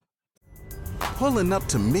Pulling up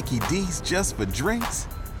to Mickey D's just for drinks?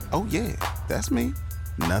 Oh yeah, that's me.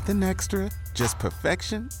 Nothing extra, just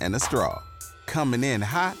perfection and a straw. Coming in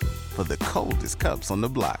hot for the coldest cups on the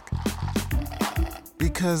block.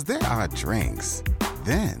 Because there are drinks.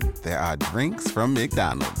 Then there are drinks from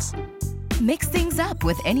McDonald's. Mix things up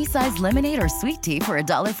with any size lemonade or sweet tea for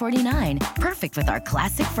 $1.49. Perfect with our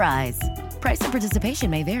classic fries. Price and participation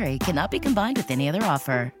may vary. Cannot be combined with any other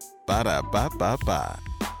offer. Ba-da-ba-ba-ba.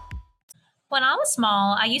 When I was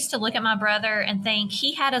small, I used to look at my brother and think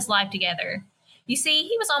he had his life together. You see,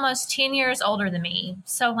 he was almost 10 years older than me.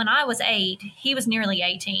 So when I was 8, he was nearly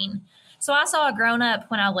 18. So I saw a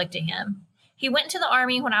grown-up when I looked at him. He went to the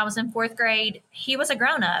Army when I was in 4th grade. He was a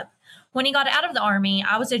grown-up. When he got out of the Army,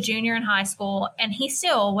 I was a junior in high school, and he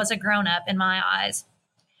still was a grown-up in my eyes.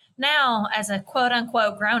 Now, as a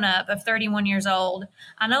quote-unquote grown-up of 31 years old,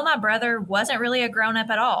 I know my brother wasn't really a grown-up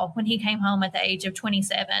at all when he came home at the age of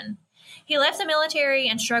 27. He left the military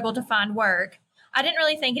and struggled to find work. I didn't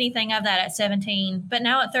really think anything of that at 17, but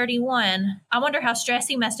now at 31, I wonder how stressed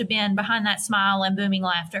he must have been behind that smile and booming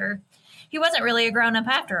laughter. He wasn't really a grown-up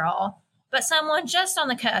after all, but someone just on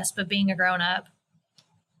the cusp of being a grown-up.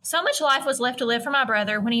 So much life was left to live for my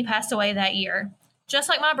brother when he passed away that year. Just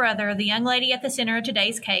like my brother, the young lady at the center of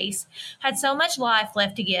today's case had so much life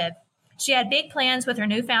left to give. She had big plans with her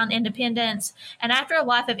newfound independence, and after a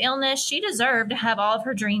life of illness, she deserved to have all of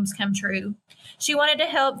her dreams come true. She wanted to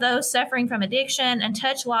help those suffering from addiction and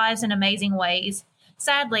touch lives in amazing ways.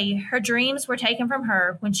 Sadly, her dreams were taken from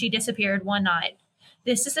her when she disappeared one night.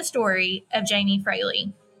 This is the story of Jamie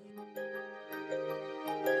Fraley.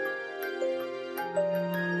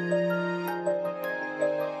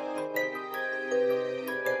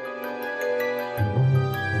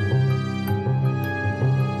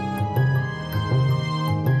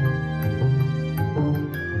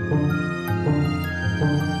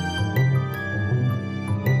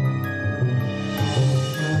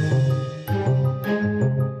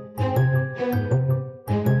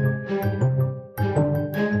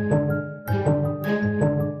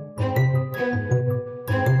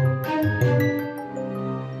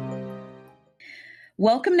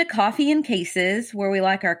 Welcome to Coffee in Cases, where we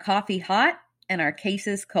like our coffee hot and our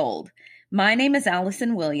cases cold. My name is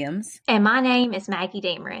Allison Williams. And my name is Maggie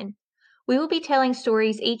Dameron. We will be telling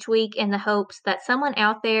stories each week in the hopes that someone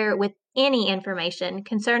out there with any information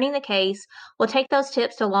concerning the case will take those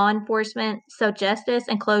tips to law enforcement so justice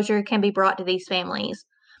and closure can be brought to these families.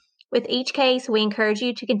 With each case, we encourage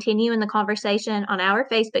you to continue in the conversation on our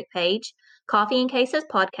Facebook page, Coffee in Cases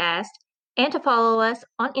Podcast, and to follow us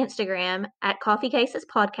on Instagram at Coffee Cases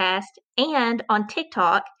Podcast and on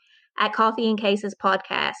TikTok at Coffee and Cases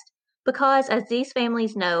Podcast. Because, as these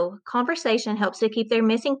families know, conversation helps to keep their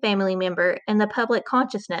missing family member in the public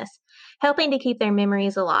consciousness, helping to keep their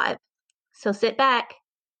memories alive. So sit back,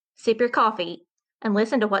 sip your coffee, and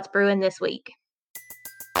listen to what's brewing this week.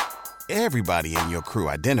 Everybody in your crew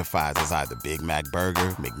identifies as either Big Mac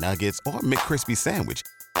Burger, McNuggets, or McCrispy Sandwich.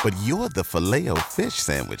 But you're the Filet-O-Fish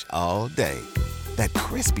Sandwich all day. That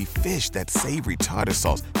crispy fish, that savory tartar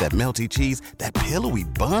sauce, that melty cheese, that pillowy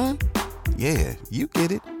bun. Yeah, you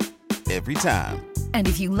get it. Every time. And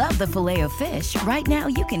if you love the Filet-O-Fish, right now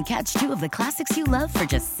you can catch 2 of the classics you love for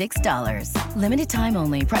just $6. Limited time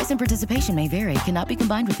only. Price and participation may vary. Cannot be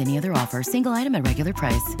combined with any other offer. Single item at regular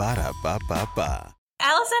price. Ba-da-ba-ba-ba.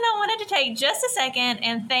 Allison, I wanted to take just a second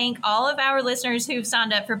and thank all of our listeners who've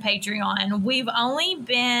signed up for Patreon. We've only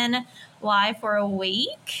been live for a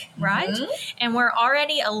week, right? Mm-hmm. And we're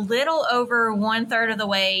already a little over 1/3 of the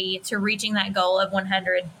way to reaching that goal of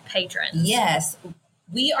 100 patrons. Yes.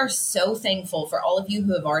 We are so thankful for all of you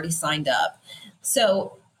who have already signed up.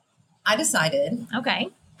 So I decided. Okay.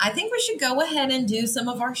 I think we should go ahead and do some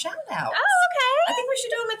of our shout outs. Oh, okay. I think we should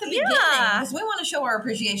do them at the beginning because we want to show our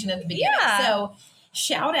appreciation at the beginning. Yeah. So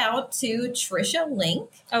shout out to Trisha Link.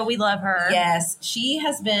 Oh, we love her. Yes, she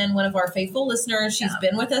has been one of our faithful listeners. She's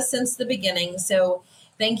been with us since the beginning. So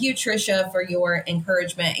thank you, Trisha, for your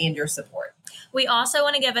encouragement and your support. We also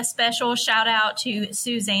want to give a special shout out to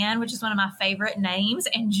Suzanne, which is one of my favorite names,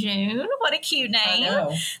 and June. What a cute name. I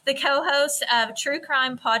know. The co-host of True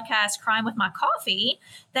Crime podcast, Crime with My Coffee.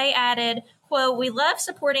 They added, quote, "We love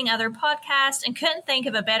supporting other podcasts and couldn't think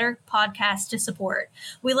of a better podcast to support.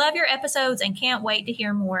 We love your episodes and can't wait to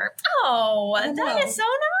hear more." Oh, that is so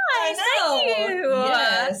nice. Thank you.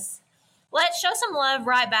 Yes. Let's show some love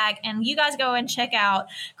right back, and you guys go and check out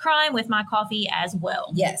Crime with My Coffee as well.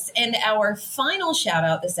 Yes, and our final shout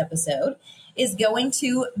out this episode is going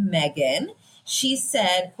to Megan. She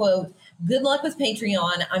said, quote, "Good luck with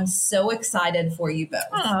Patreon. I'm so excited for you both."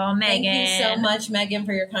 Oh, Megan. Thank you so much, Megan,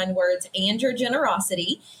 for your kind words and your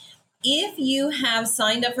generosity. If you have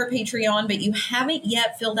signed up for Patreon, but you haven't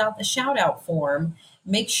yet filled out the shout out form,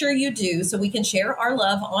 make sure you do so we can share our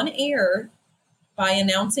love on air by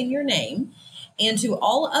announcing your name. And to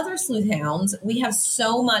all other sleuth hounds, we have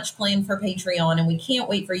so much planned for Patreon, and we can't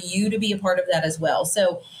wait for you to be a part of that as well.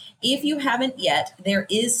 So if you haven't yet, there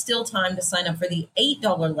is still time to sign up for the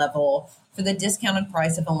 $8 level for the discounted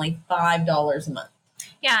price of only $5 a month.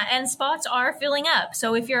 Yeah, and spots are filling up.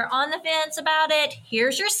 So if you're on the fence about it,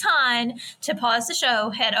 here's your sign to pause the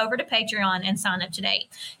show, head over to Patreon and sign up today.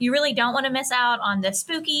 You really don't want to miss out on the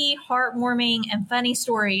spooky, heartwarming, and funny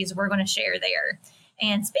stories we're going to share there.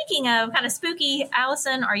 And speaking of kind of spooky,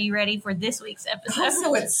 Allison, are you ready for this week's episode?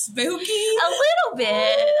 So it's spooky? A little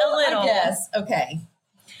bit. A little. Yes. Okay.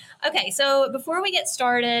 Okay, so before we get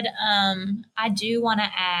started, I do want to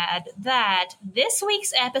add that this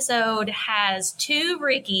week's episode has 2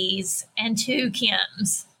 Rickies and 2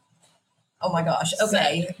 Kims. Oh my gosh.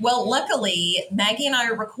 Okay. Well, luckily, Maggie and I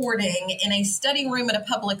are recording in a study room at a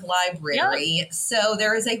public library. Yep. So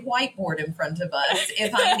there is a whiteboard in front of us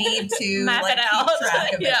if I need to map it out. Keep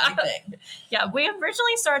track of everything. Yeah, we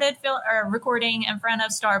originally started recording in front of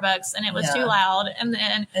Starbucks and it was too loud. And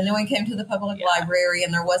then we came to the public library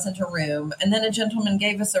and there wasn't a room. And then a gentleman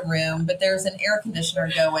gave us a room, but there's an air conditioner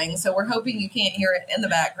going. So we're hoping you can't hear it in the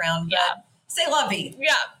background. But say la vie.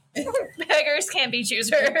 Yeah. Beggars can't be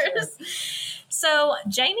choosers. So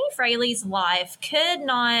Jamie Fraley's life could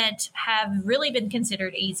not have really been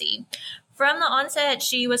considered easy. From the onset,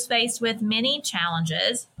 she was faced with many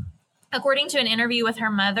challenges. According to an interview with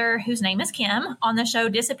her mother, whose name is Kim, on the show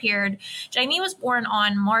Disappeared, Jamie was born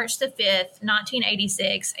on March the 5th,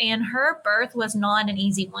 1986, and her birth was not an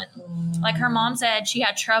easy one. Like her mom said, she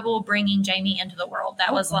had trouble bringing Jamie into the world.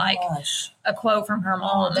 That was a quote from her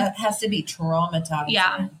mom. Oh, that has to be traumatizing.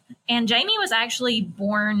 Yeah. And Jamie was actually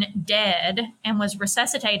born dead and was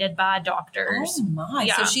resuscitated by doctors. Oh, my.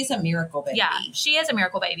 Yeah. So she's a miracle baby. Yeah, she is a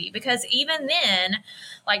miracle baby because even then,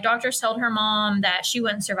 like doctors told her mom that she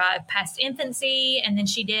wouldn't survive past infancy. And then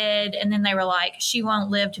she did. And then they were like, she won't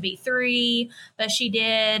live to be 3, but she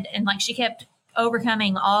did. And like she kept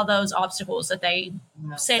overcoming all those obstacles that they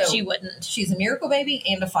said she wouldn't. She's a miracle baby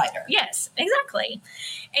and a fighter. Yes, exactly.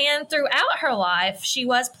 And throughout her life, she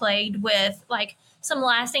was plagued with like some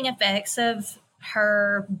lasting effects of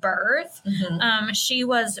her birth. Mm-hmm. She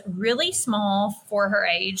was really small for her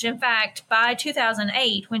age. In fact, by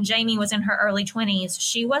 2008, when Jamie was in her early 20s,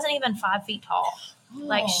 she wasn't even 5 feet tall.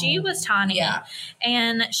 Like she was tiny. Yeah.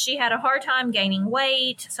 And she had a hard time gaining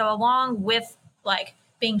weight. So along with like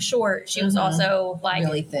being short, she was also like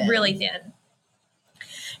really thin.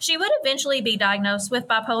 She would eventually be diagnosed with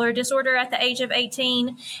bipolar disorder at the age of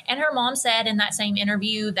 18. And her mom said in that same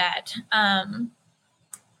interview that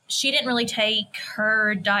she didn't really take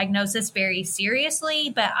her diagnosis very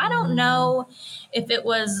seriously. But I don't know if it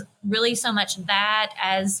was really so much that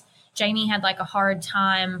as Jamie had like a hard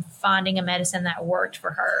time finding a medicine that worked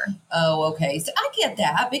for her. Oh, okay. So I get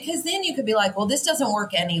that because then you could be like, well, this doesn't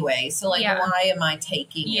work anyway. So like, why am I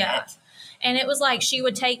taking it? And it was like she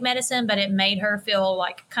would take medicine, but it made her feel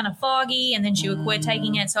like kind of foggy and then she would quit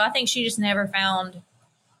taking it. So I think she just never found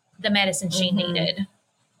the medicine she needed.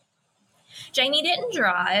 Jamie didn't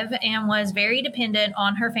drive and was very dependent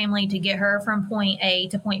on her family to get her from point A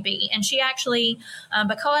to point B. And she actually,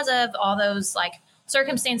 because of all those like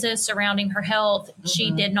circumstances surrounding her health,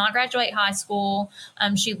 she did not graduate high school.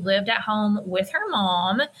 She lived at home with her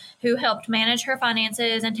mom, who helped manage her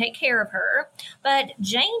finances and take care of her. But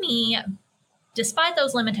Jamie, despite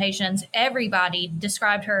those limitations, everybody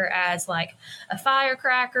described her as like a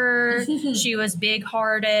firecracker. She was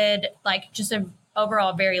big-hearted, like just a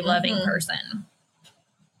overall very loving person.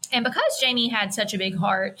 And because Jamie had such a big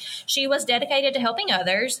heart, she was dedicated to helping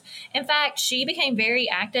others. In fact, she became very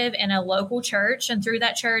active in a local church. And through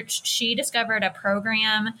that church, she discovered a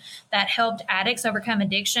program that helped addicts overcome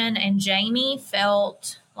addiction. And Jamie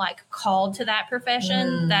felt like called to that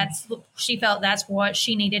profession. She felt that's what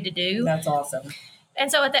she needed to do. That's awesome. And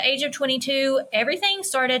so at the age of 22, everything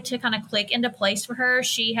started to kind of click into place for her.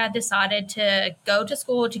 She had decided to go to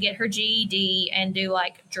school to get her GED and do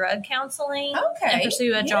like drug counseling. Okay. And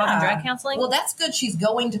pursue a job in drug counseling. Well, that's good. She's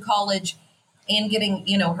going to college and getting,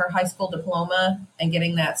 her high school diploma and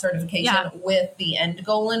getting that certification with the end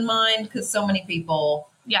goal in mind. Because so many people,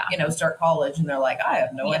 start college and they're like, I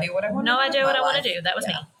have no idea what I want to do. No idea what I want to do. That was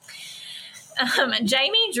me.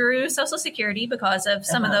 Jamie drew Social Security because of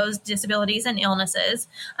some of those disabilities and illnesses,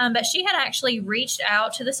 but she had actually reached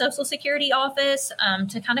out to the Social Security office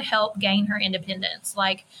to kind of help gain her independence.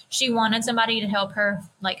 Like she wanted somebody to help her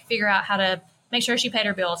like figure out how to make sure she paid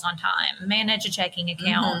her bills on time, manage a checking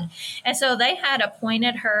account. And so they had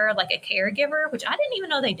appointed her like a caregiver, which I didn't even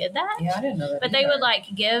know they did that. Yeah, I didn't know that. But they would like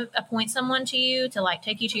appoint someone to you to like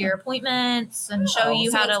take you to your appointments and show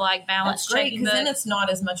you so how to like balance that's great, checking because books. then it's not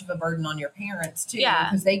as much of a burden on your parents too. Yeah.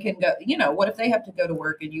 Because they can go, what if they have to go to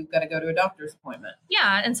work and you've got to go to a doctor's appointment?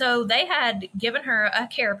 Yeah. And so they had given her a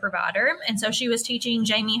care provider. And so she was teaching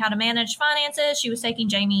Jamie how to manage finances. She was taking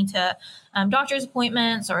Jamie to doctor's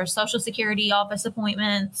appointments or Social Security office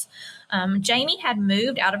appointments. Jamie had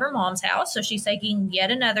moved out of her mom's house, so she's taking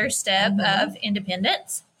yet another step of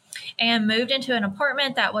independence, and moved into an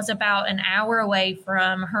apartment that was about an hour away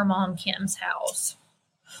from her mom Kim's house.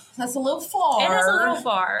 That's a little far. It is a little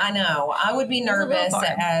far. I know. I would be nervous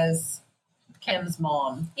as Kim's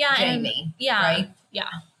mom. Yeah, Jamie. Right? Yeah.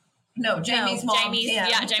 No, Jamie's mom, Kim.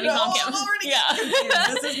 Yeah, Jamie's mom, Kim. I'm already Yeah.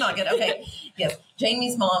 confused. This is not good. Okay. Yes.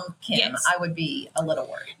 Jamie's mom, Kim. Yes. I would be a little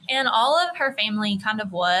worried. And all of her family kind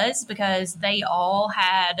of was, because they all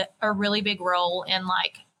had a really big role in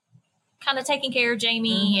like kind of taking care of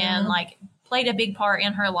Jamie and like played a big part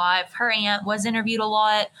in her life. Her aunt was interviewed a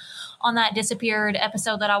lot on that disappeared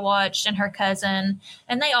episode that I watched, and her cousin,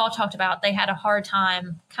 and they all talked about they had a hard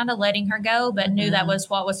time kind of letting her go, but knew that was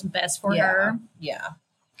what was best for her. Yeah.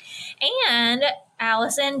 And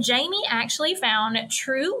Allison, Jamie actually found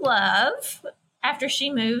true love after she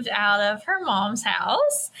moved out of her mom's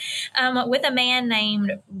house with a man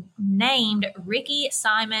named Ricky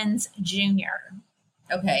Simons Jr.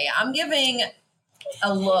 Okay, I'm giving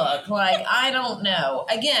a look like I don't know.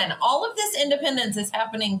 Again, all of this independence is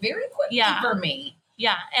happening very quickly for me.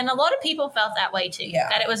 Yeah, and a lot of people felt that way too,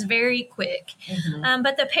 that it was very quick.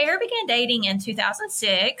 But the pair began dating in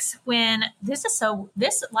 2006 when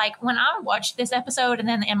when I watched this episode and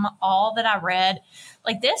then in all that I read,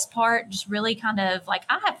 like this part just really kind of like,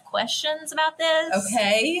 I have questions about this.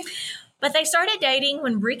 Okay. But they started dating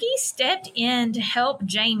when Ricky stepped in to help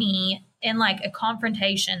Jamie in like a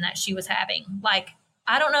confrontation that she was having. Like,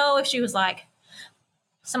 I don't know if she was like,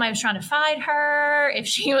 somebody was trying to fight her, if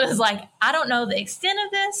she was like, I don't know the extent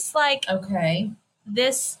of this, like,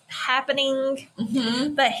 this happening.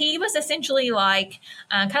 But he was essentially like,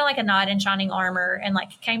 kind of like a knight in shining armor, and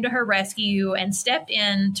like came to her rescue and stepped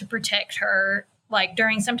in to protect her, like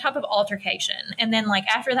during some type of altercation. And then like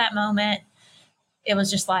after that moment, it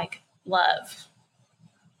was just like love.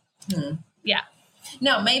 Yeah.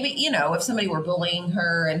 No, maybe, if somebody were bullying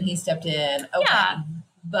her and he stepped in, okay. Yeah.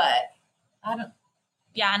 But I don't.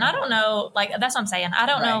 Yeah, and I don't know, like, that's what I'm saying. I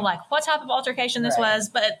don't know, like, what type of altercation this was,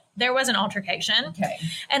 but there was an altercation. Okay.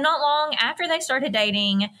 And not long after they started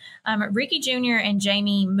dating, Ricky Jr. and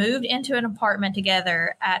Jamie moved into an apartment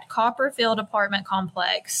together at Copperfield Apartment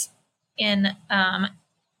Complex in,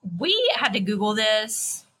 we had to Google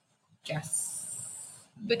this. Yes.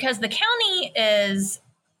 Because the county is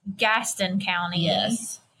Gaston County.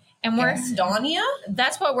 Yes. And Gastonia?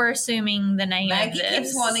 That's what we're assuming the name Maggie of this.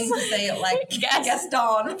 keeps wanting to say it like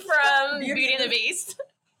Gaston from Beauty and the Beast.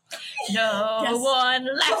 No one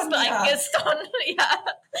laughs like Gaston. Yeah.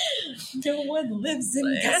 No one lives in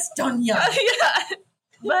Gastonia. Yeah.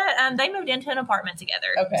 But they moved into an apartment together.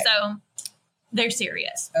 Okay. So they're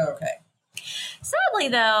serious. Okay. Sadly,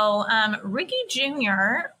 though, Ricky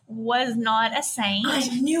Jr. was not a saint. I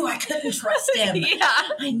knew I couldn't trust him. Yeah.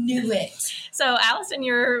 I knew it. So, Allison,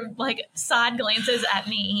 your like side glances at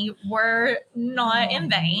me were not in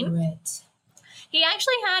vain. I knew it. He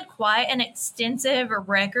actually had quite an extensive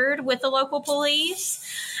record with the local police,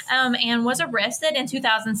 and was arrested in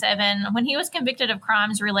 2007 when he was convicted of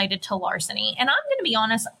crimes related to larceny. And I'm going to be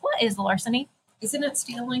honest, what is larceny? Isn't it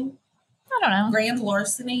stealing? I don't know. Grand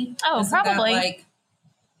larceny? Oh, Isn't probably. That like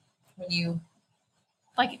when you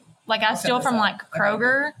like I steal from like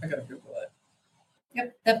Kroger. I gotta Google it.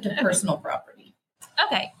 Yep, theft of personal property.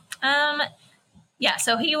 Okay. Yeah,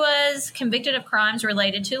 so he was convicted of crimes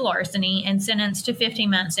related to larceny and sentenced to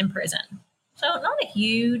 15 months in prison. So not a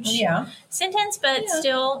huge sentence, but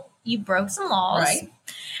still, you broke some laws. Right.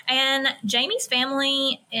 And Jamie's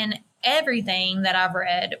family and everything that I've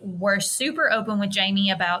read were super open with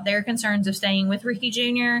Jamie about their concerns of staying with Ricky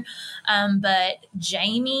Jr. But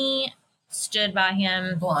Jamie stood by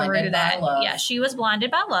him through that. Love. Yeah, she was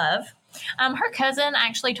blinded by love. Her cousin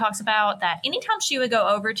actually talks about that anytime she would go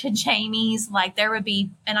over to Jamie's, like there would be,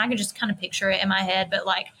 and I can just kind of picture it in my head, but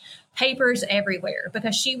like papers everywhere,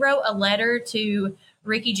 because she wrote a letter to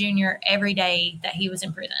Ricky Jr. every day that he was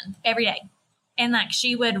in prison, every day. And like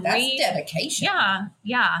she would read dedication.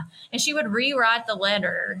 Yeah. And she would rewrite the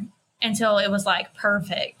letter until it was like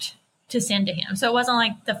perfect to send to him. So it wasn't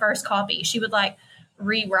like the first copy. She would like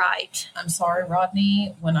rewrite. I'm sorry,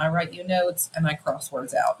 Rodney, when I write you notes and I cross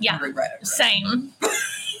words out. Yeah. And rewrite it. Same.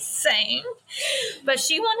 Same. But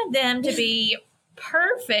she wanted them to be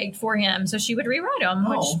perfect for him, so she would rewrite them,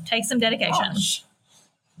 which takes some dedication. Gosh.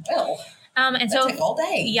 Well, and so take all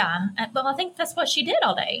day. Yeah. Well, I think that's what she did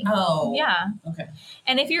all day. Oh. Yeah. Okay.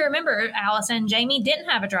 And if you remember, Allison, Jamie didn't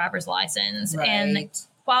have a driver's license. Right. And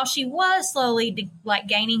while she was slowly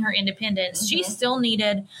gaining her independence, she still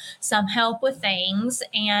needed some help with things.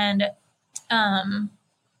 And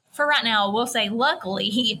for right now, we'll say,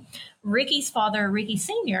 luckily, Ricky's father, Ricky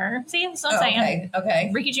Sr., see what I'm saying? Okay.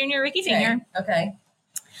 Ricky Jr., Ricky Sr. Okay.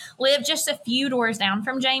 lived just a few doors down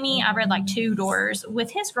from Jamie. I read like 2 doors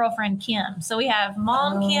with his girlfriend, Kim. So we have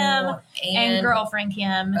Mom Kim and girlfriend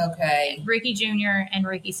Kim. Okay. Ricky Jr. and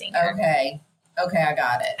Ricky Sr. Okay, I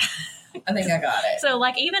got it. I think I got it. So,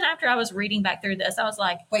 like, even after I was reading back through this, I was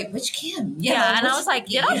like, wait, which Kim? Yeah, and I was like,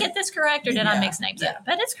 did I get this correct or did I mix names up?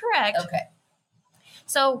 But it's correct. Okay.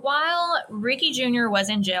 So while Ricky Jr. was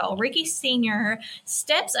in jail, Ricky Sr.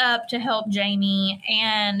 steps up to help Jamie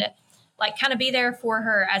and, like, kind of be there for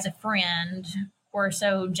her as a friend, or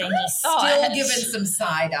so Jamie thought. Still giving some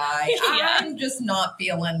side eye. Yeah. I'm just not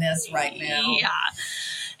feeling this right now. Yeah.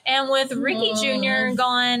 And with Ricky Jr.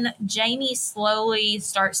 gone, Jamie slowly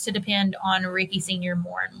starts to depend on Ricky Sr.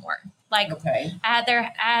 more and more. Like,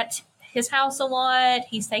 at his house a lot.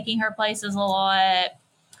 He's taking her places a lot.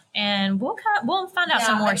 And we'll find out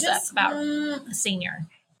some more stuff about Senior.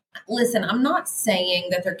 Listen, I'm not saying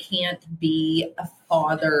that there can't be a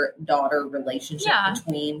father-daughter relationship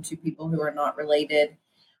between 2 people who are not related.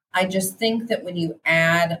 I just think that when you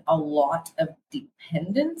add a lot of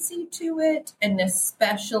dependency to it, and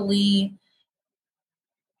especially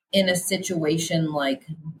in a situation like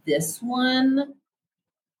this one,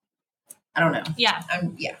 I don't know. Yeah.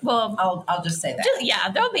 Well, I'll just say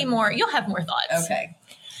that. There'll be more. You'll have more thoughts. Okay.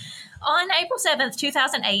 On April 7th,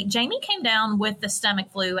 2008, Jamie came down with the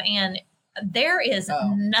stomach flu, and there is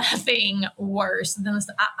nothing worse than this.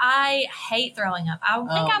 I hate throwing up. I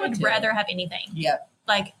think I would rather have anything. Yep.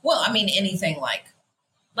 Anything like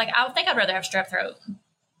I would think I'd rather have strep throat.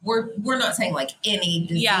 We're not saying like any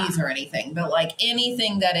disease or anything, but like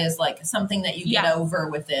anything that is like something that you get over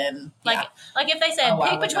within. Like if they said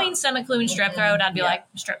pick between stomach flu and strep throat, I'd be like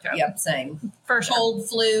strep throat. Yep, same. For sure. Cold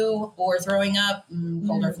flu or throwing up,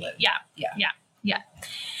 cold flu. Yeah.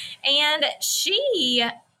 And she,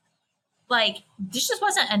 this just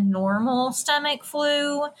wasn't a normal stomach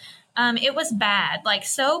flu. It was bad,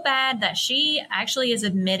 so bad that she actually is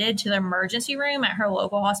admitted to the emergency room at her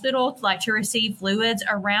local hospital, to receive fluids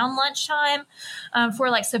around lunchtime,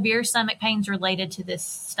 for severe stomach pains related to this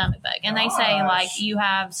stomach bug. And they say you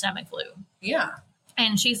have stomach flu. Yeah.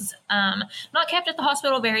 And she's not kept at the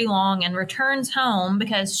hospital very long and returns home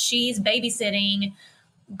because she's babysitting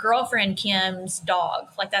girlfriend Kim's dog.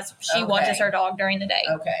 She watches her dog during the day.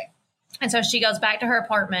 Okay. And so she goes back to her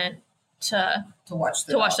apartment to watch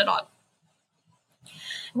the dog.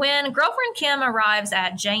 When girlfriend Kim arrives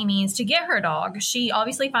at Jamie's to get her dog, she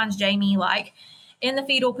obviously finds Jamie in the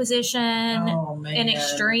fetal position, in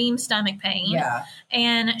extreme stomach pain. Yeah.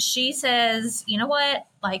 And she says, you know what?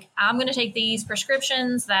 I'm going to take these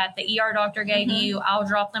prescriptions that the ER doctor gave you. I'll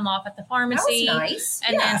drop them off at the pharmacy. That was nice.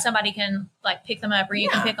 And then somebody can pick them up, or you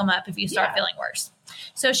can pick them up if you start feeling worse.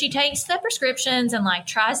 So she takes the prescriptions and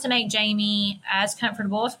tries to make Jamie as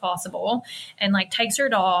comfortable as possible, and takes her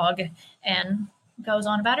dog and goes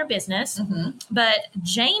on about her business. Mm-hmm. But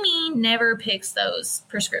Jamie never picks those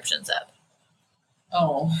prescriptions up.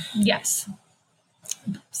 Oh. Yes.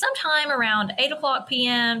 Sometime around 8 o'clock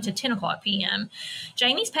p.m. to 10 o'clock p.m.,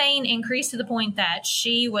 Jamie's pain increased to the point that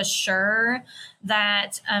she was sure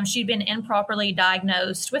that she'd been improperly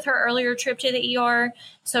diagnosed with her earlier trip to the ER.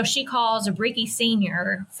 So she calls Ricky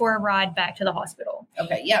Sr. for a ride back to the hospital.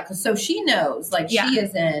 Okay, yeah, so she knows, she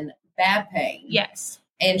is in bad pain. Yes.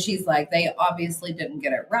 And she's like, they obviously didn't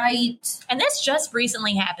get it right. And this just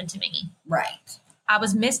recently happened to me. Right. I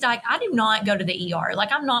was misdiagnosed. I do not go to the ER.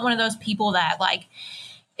 I'm not one of those people that,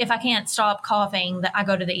 if I can't stop coughing, that I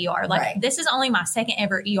go to the ER. This is only my second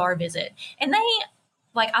ever ER visit. And they,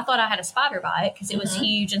 I thought I had a spider bite because it was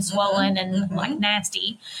huge and swollen and,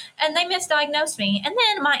 nasty. And they misdiagnosed me. And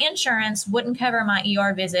then my insurance wouldn't cover my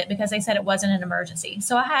ER visit because they said it wasn't an emergency.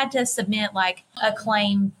 So I had to submit, a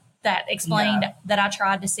claim that explained that I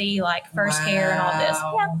tried to see, first care and all this.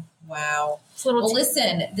 Yeah. Wow. Well,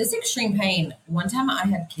 listen, this extreme pain, one time I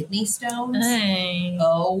had kidney stones. Hey.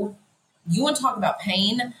 Oh, you want to talk about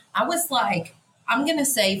pain? I was I'm going to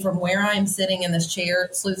say from where I'm sitting in this chair,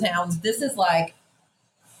 Sleuth Hounds, this is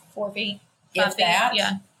 4 feet. 5 feet. That.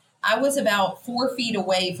 Yeah. I was about 4 feet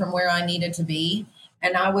away from where I needed to be.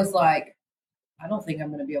 And I was like, I don't think I'm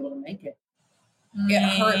going to be able to make it. It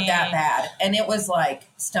hurt that bad. And it was like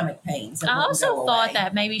stomach pains. I also thought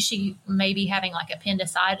that maybe she may be having like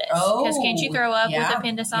appendicitis. Oh, because can't you throw up with yeah,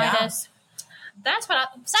 appendicitis? That's what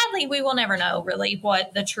sadly, we will never know really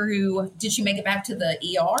what the true. Did she make it back to the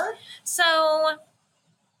ER? So,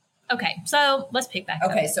 okay. So let's pick back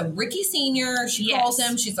up. Okay. So Ricky Sr., she calls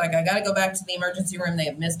him. She's like, I got to go back to the emergency room. They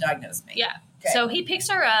have misdiagnosed me. Yeah. Okay. So he picks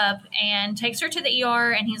her up and takes her to the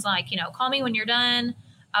ER, and he's like, call me when you're done.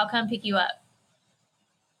 I'll come pick you up.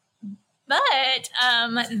 But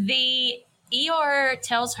the ER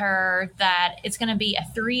tells her that it's going to be a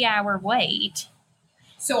 3-hour wait.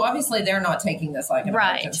 So obviously they're not taking this like an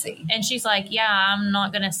emergency. And she's like, yeah, I'm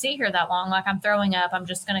not going to sit here that long. Like, I'm throwing up. I'm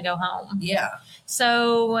just going to go home. Yeah.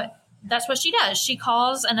 So that's what she does. She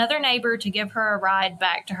calls another neighbor to give her a ride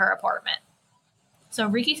back to her apartment. So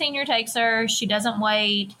Ricky Sr. takes her. She doesn't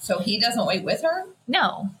wait. So he doesn't wait with her?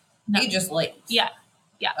 No. He just leaves? Yeah.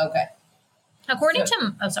 Okay. According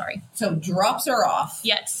to, sorry. So drops her off.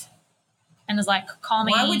 Yes. And is like, call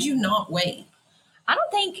me. Why would you not wait? I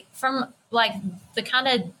don't think from like the kind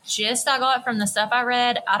of gist I got from the stuff I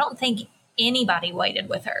read, I don't think anybody waited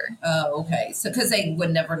with her. Oh, okay. So because they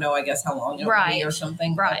would never know, I guess, how long it would be or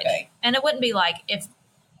something. Right. Okay. And it wouldn't be like if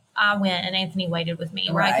I went and Anthony waited with me,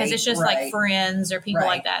 right? Because it's just like friends or people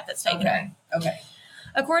like that that's taking her. Okay.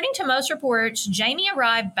 According to most reports, Jamie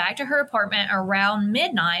arrived back to her apartment around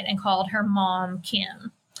midnight and called her mom,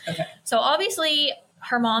 Kim. Okay. So obviously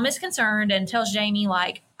her mom is concerned and tells Jamie,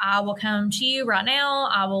 like, I will come to you right now.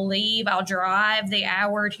 I will leave. I'll drive the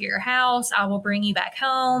hour to your house. I will bring you back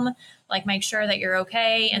home. Like, make sure that you're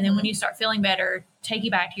okay. And then when you start feeling better, take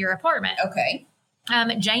you back to your apartment. Okay.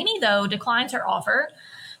 Jamie, though, declines her offer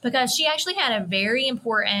because she actually had a very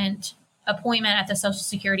important appointment at the Social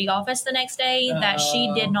Security office the next day that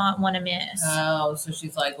she did not want to miss. Oh, so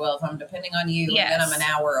she's like, well, if I'm depending on you, and then I'm an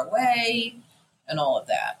hour away and all of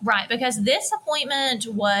that. Right, because this appointment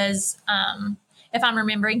was, if I'm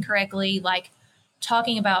remembering correctly, like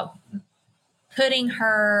talking about putting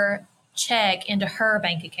her check into her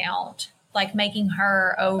bank account, like making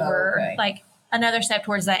her over, like another step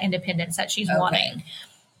towards that independence that she's wanting.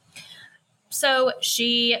 So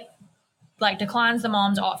she like declines the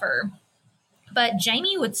mom's offer. But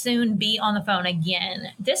Jamie would soon be on the phone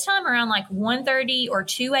again. This time around like 1:30 or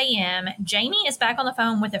 2 a.m., Jamie is back on the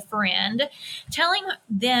phone with a friend telling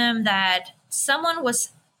them that someone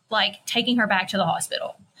was like taking her back to the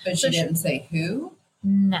hospital. But she didn't say who?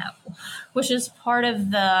 No. Which is part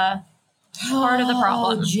of the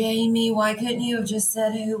problem. Oh, Jamie, why couldn't you have just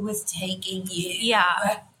said who was taking you?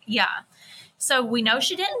 Yeah. So we know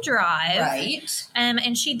she didn't drive. Right.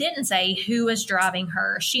 And she didn't say who was driving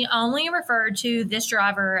her. She only referred to this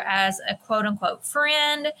driver as a quote unquote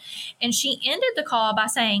friend. And she ended the call by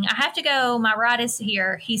saying, I have to go. My ride is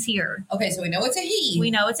here. He's here. Okay. So we know it's a he.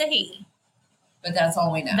 We know it's a he. But that's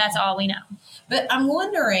all we know. That's all we know. But I'm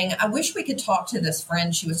wondering, I wish we could talk to this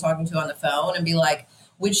friend she was talking to on the phone and be like,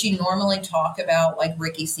 would she normally talk about like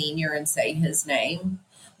Ricky Sr. and say his name?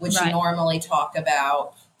 Would she normally talk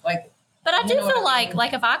about like, but I do feel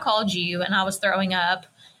like if I called you and I was throwing up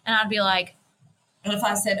and I'd be like, and if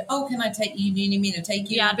I said, oh, can I take you? Do you need me to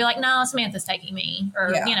take you? Yeah, I'd be like, no, Samantha's taking me.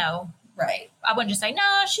 Or, Right. I wouldn't just say,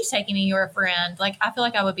 no, she's taking me. You're a friend. Like, I feel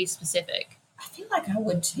like I would be specific. I feel like I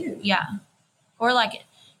would too. Yeah. Or like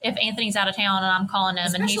if Anthony's out of town and I'm calling him.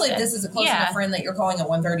 Especially and if this is a close enough friend that you're calling at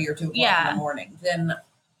 1:30 or 2 o'clock in the morning, then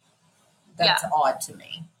that's odd to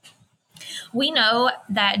me. We know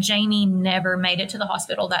that Jamie never made it to the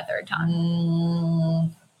hospital that third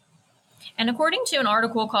time. And according to an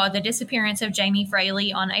article called The Disappearance of Jamie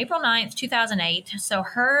Fraley on April 9th, 2008, so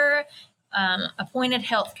her appointed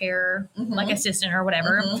healthcare like assistant or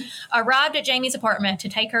whatever arrived at Jamie's apartment to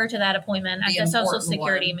take her to that appointment at the Social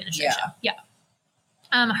Security Administration. Yeah.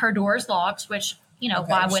 Her door's locked, which,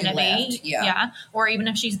 why wouldn't it be? Yeah. Or even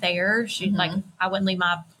if she's there, she's like, I wouldn't leave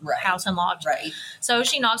my house unlocked. Right. So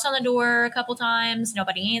she knocks on the door a couple times.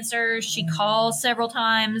 Nobody answers. She calls several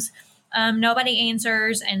times. Nobody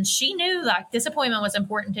answers. And she knew like this appointment was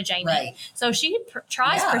important to Jamie. Right. So she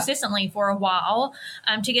tries persistently for a while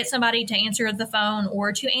to get somebody to answer the phone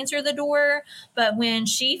or to answer the door. But when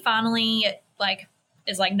she finally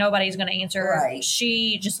is like, nobody's going to answer,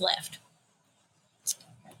 she just left.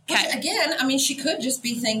 Which, again, I mean, she could just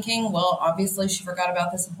be thinking, well, obviously she forgot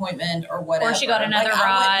about this appointment or whatever. Or she got another ride.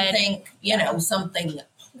 I wouldn't think, something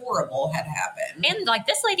horrible had happened. And,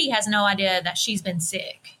 this lady has no idea that she's been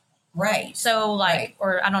sick. Right. So,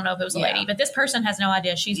 or I don't know if it was a lady, but this person has no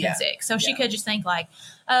idea she's been sick. So she could just think,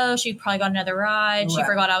 oh, she probably got another ride. She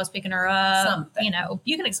forgot I was picking her up. Something.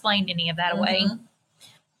 You can explain any of that away.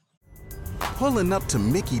 Pulling up to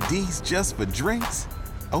Mickey D's just for drinks?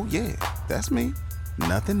 Oh yeah, that's me.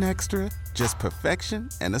 Nothing extra, just perfection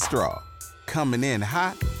and a straw. Coming in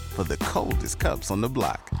hot for the coldest cups on the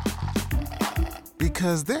block.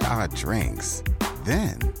 Because there are drinks.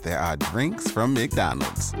 Then there are drinks from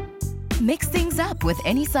McDonald's. Mix things up with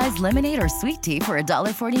any size lemonade or sweet tea for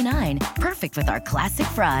 $1.49. Perfect with our classic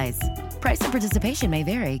fries. Price and participation may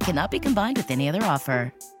vary. Cannot be combined with any other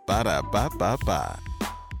offer. Ba-da-ba-ba-ba.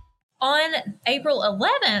 On April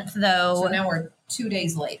 11th, though. So now we're 2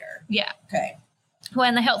 days later. Yeah. Okay.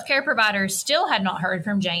 When the healthcare providers still had not heard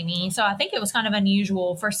from Jamie. So I think it was kind of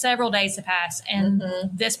unusual for several days to pass and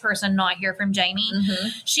this person not hear from Jamie.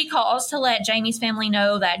 She calls to let Jamie's family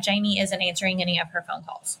know that Jamie isn't answering any of her phone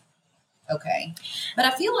calls. Okay. But I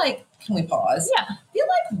feel like, can we pause? Yeah. I feel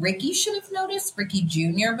like Ricky should have noticed, Ricky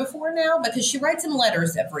Jr. before now, because she writes him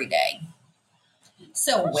letters every day.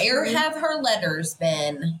 So where have her letters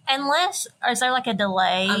been? Unless, is there like a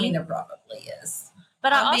delay? I mean, there probably is.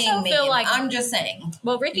 But I also feel like, I'm just saying.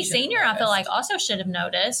 well, Ricky Sr., I feel like also should have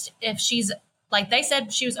noticed if she's, like they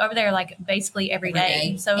said she was over there like basically every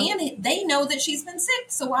day. So and they know that she's been sick.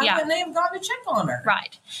 So why wouldn't they have gone to check on her?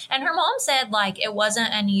 Right. And her mom said like it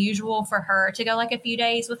wasn't unusual for her to go like a few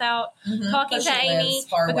days without talking to Amy.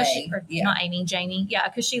 Far away. Not Amy, Jamie. Yeah,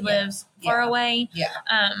 because she lives far away. Yeah.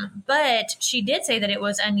 But she did say that it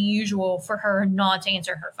was unusual for her not to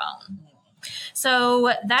answer her phone.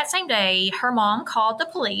 So that same day, her mom called the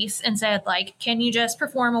police and said, like, can you just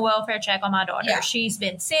perform a welfare check on my daughter? Yeah. She's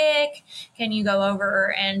been sick. Can you go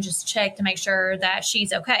over and just check to make sure that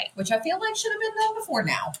she's okay? Which I feel like should have been done before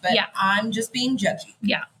now. But I'm just being judgy.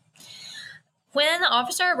 Yeah. When the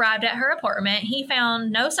officer arrived at her apartment, he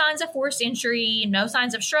found no signs of forced entry, no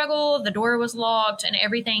signs of struggle. The door was locked and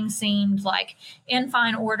everything seemed like in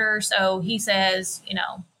fine order. So he says, you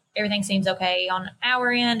know, everything seems okay on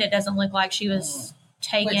our end. It doesn't look like she was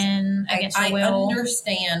taken against her will. I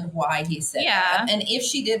understand why he said that. And if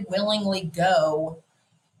she did willingly go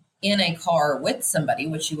in a car with somebody,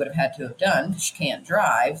 which she would have had to have done because she can't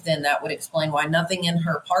drive, then that would explain why nothing in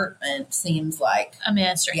her apartment seems like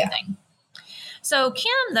amiss or anything. So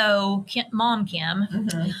Kim, though, Mom Kim,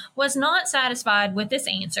 was not satisfied with this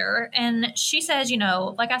answer. And she says, you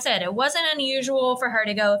know, like I said, it wasn't unusual for her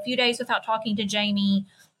to go a few days without talking to Jamie.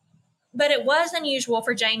 But it was unusual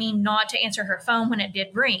for Jamie not to answer her phone when it did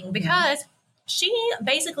ring because she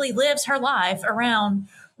basically lives her life around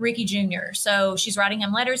Ricky Jr. So she's writing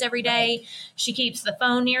him letters every day. She keeps the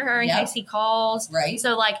phone near her in case he calls. Right.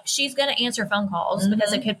 So, like, she's going to answer phone calls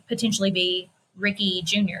because it could potentially be Ricky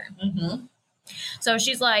Jr. So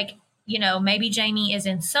she's like, you know, maybe Jamie is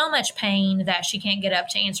in so much pain that she can't get up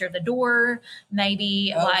to answer the door.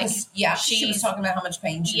 Maybe, she was talking about how much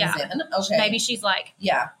pain she was in. Okay. Maybe she's like,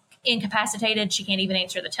 incapacitated. She can't even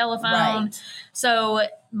answer the telephone. Right. So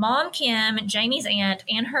Mom Kim, Jamie's aunt,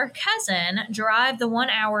 and her cousin drive the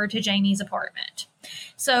 1 hour to Jamie's apartment.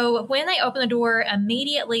 So when they open the door,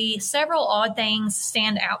 immediately several odd things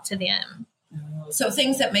stand out to them. So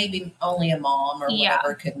things that maybe only a mom or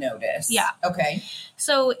whatever could notice. Yeah. Okay.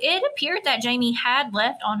 So it appeared that Jamie had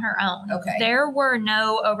left on her own. Okay. There were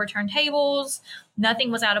no overturned tables.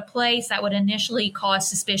 Nothing was out of place that would initially cause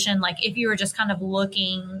suspicion, like if you were just kind of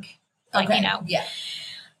looking, like, you know. Yeah.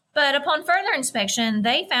 But upon further inspection,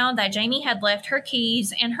 they found that Jamie had left her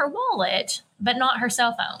keys and her wallet, but not her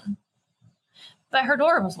cell phone. But her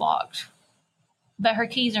door was locked. But her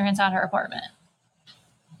keys are inside her apartment.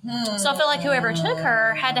 So I feel like whoever took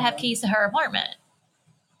her had to have keys to her apartment.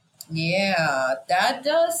 Yeah, that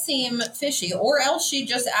does seem fishy. Or else she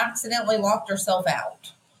just accidentally locked herself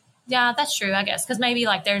out. Yeah, that's true, I guess. Because maybe,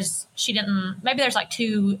 like, maybe there's, like,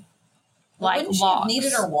 two, like, wouldn't she locks. have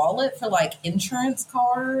needed her wallet for, like, insurance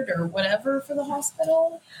card or whatever for the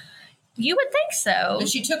hospital? You would think so. But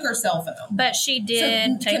she took her cell phone. But she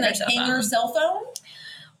did take her cell phone. Can they hang her cell phone?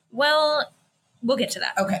 Well, we'll get to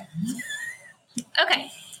that. Okay.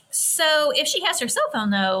 Okay. So if she has her cell phone,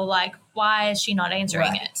 though, like, why is she not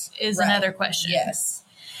answering it is another question. Yes.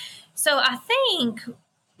 So I think,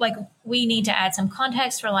 like, we need to add some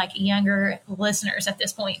context for, like, younger listeners at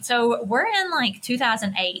this point. So we're in, like,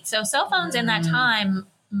 2008. So cell phones in that time,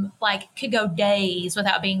 like, could go days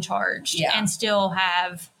without being charged and still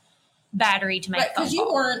have battery to make phone calls. Because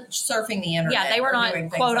you weren't surfing the internet. Yeah, they were not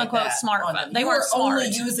quote unquote smartphone. They weren't smart. Only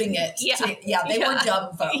using it. They were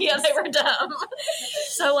dumb phones. Yeah, they were dumb.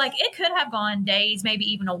 So like it could have gone days, maybe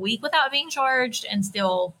even a week without being charged and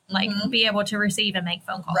still like be able to receive and make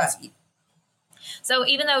phone calls. Right. So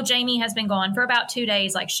even though Jamie has been gone for about 2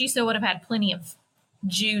 days, like she still would have had plenty of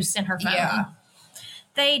juice in her phone. Yeah.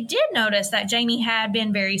 They did notice that Jamie had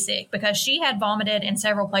been very sick because she had vomited in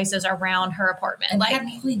several places around her apartment. And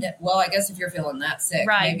well, I guess if you're feeling that sick,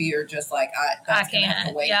 right. maybe you're just like, I can't have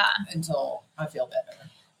to wait until I feel better.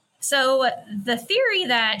 So the theory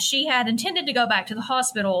that she had intended to go back to the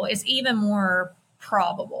hospital is even more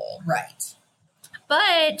probable. Right.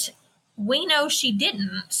 But we know she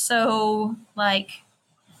didn't. So, like,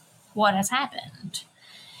 what has happened?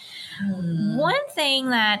 One thing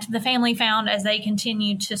that the family found as they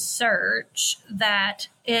continued to search that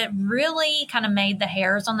it really kind of made the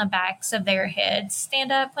hairs on the backs of their heads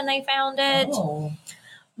stand up when they found it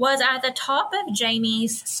was at the top of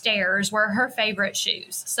Jamie's stairs were her favorite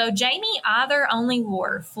shoes. So Jamie either only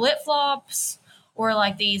wore flip-flops or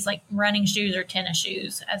like these like running shoes or tennis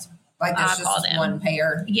shoes as like there's just one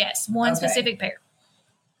pair. Yes, one specific pair.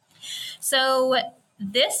 So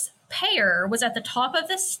this pair was at the top of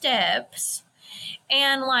the steps,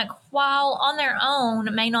 and like while on their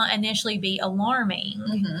own may not initially be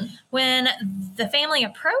alarming, when the family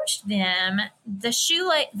approached them, the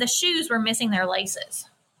shoes were missing their laces,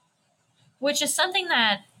 which is something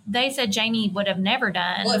that they said Jamie would have never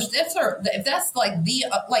done. Well, if that's like the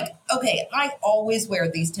okay, I always wear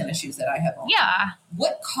these tennis shoes that I have on. Yeah.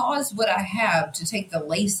 What cause would I have to take the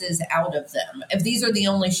laces out of them if these are the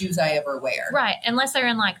only shoes I ever wear? Right, unless they're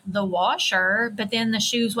in like the washer, but then the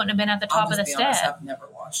shoes wouldn't have been at the top of the step. I've never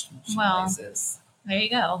washed laces. There you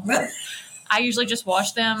go. I usually just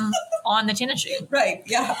wash them on the tennis shoe. Right.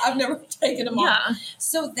 Yeah, I've never taken them off. Yeah.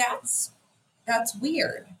 So that's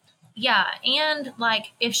weird. Yeah, and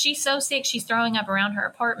like if she's so sick she's throwing up around her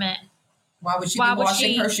apartment, why would she be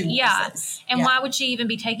washing her shoelaces? Yeah, and why would she even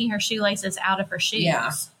be taking her shoelaces out of her shoes?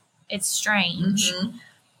 Yeah. It's strange.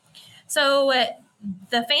 So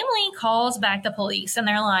the family calls back the police and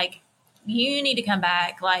they're like, you need to come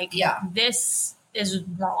back. Like, this is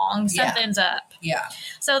wrong. Something's up. Yeah.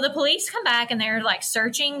 So the police come back and they're like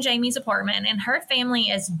searching Jamie's apartment, and her family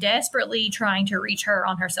is desperately trying to reach her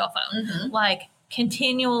on her cell phone. Like,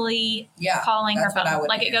 continually calling her phone.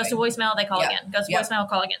 Like it goes to voicemail, they call again. Goes to voicemail,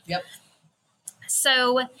 call again. Yep.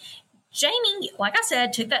 So Jamie, like I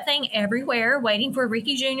said, took that thing everywhere, waiting for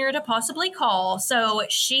Ricky Jr. to possibly call. So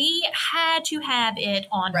she had to have it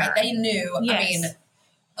on her. Right. They knew. Yes. I mean,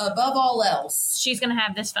 above all else, she's going to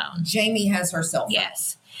have this phone. Jamie has her cell phone.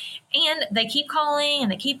 Yes. And they keep calling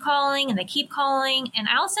and they keep calling and they keep calling. And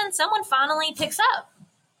Allison, someone finally picks up.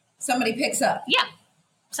 Somebody picks up? Yeah.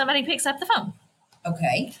 Somebody picks up the phone.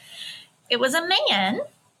 Okay. It was a man.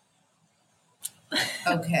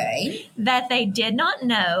 Okay. That they did not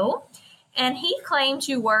know. And he claimed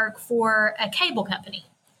to work for a cable company.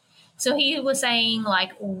 So he was saying,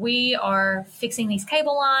 like, we are fixing these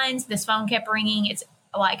cable lines. This phone kept ringing. It's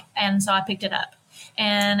like, and so I picked it up.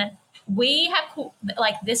 And we have,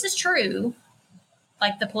 like, this is true.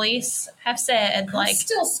 Like, the police have said, like. I'm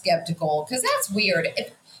still skeptical because that's weird.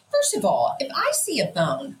 First of all, if I see a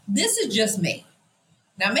phone, this is just me.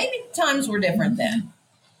 Now, maybe times were different then.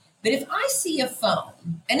 But if I see a phone,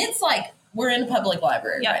 and it's like we're in a public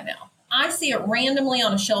library right now. I see it randomly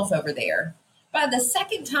on a shelf over there. By the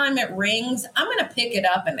second time it rings, I'm going to pick it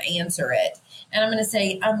up and answer it. And I'm going to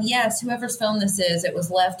say, yes, whoever's phone this is, it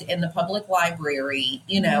was left in the public library,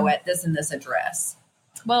 at this and this address.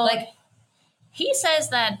 Well, like, he says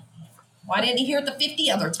that. Why didn't he hear it the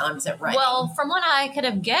 50 other times it rang? Well, from what I could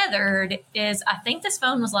have gathered is I think this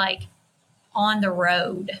phone was like on the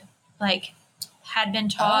road, like had been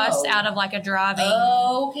tossed out of like a driving.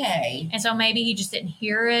 Okay. And so maybe he just didn't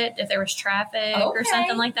hear it if there was traffic or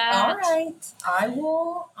something like that. All right.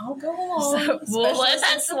 I'll go along. So we'll let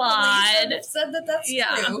that slide. Said that's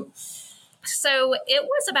true. So it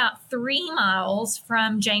was about 3 miles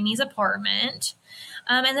from Jamie's apartment.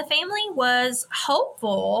 And the family was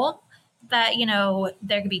hopeful that,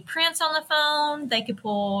 there could be prints on the phone. They could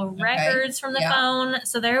pull records from the phone.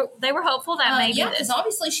 So they were hopeful that maybe yeah, because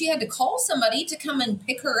obviously she had to call somebody to come and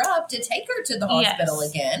pick her up to take her to the hospital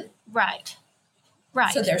again. Right.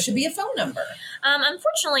 So there should be a phone number.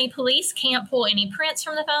 Unfortunately, police can't pull any prints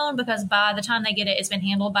from the phone because by the time they get it, it's been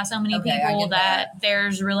handled by so many people that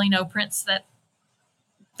there's really no prints that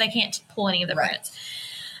they can't pull any of the prints.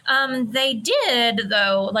 They did,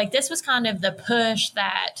 though, like this was kind of the push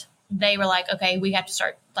that they were like, okay, we have to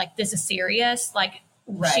start, like, this is serious. Like,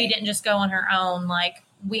 she didn't just go on her own. Like,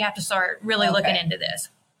 we have to start really looking into this.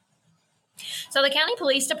 So the county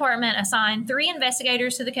police department assigned 3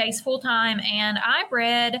 investigators to the case full time. And I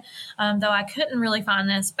read, though I couldn't really find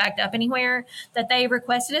this backed up anywhere, that they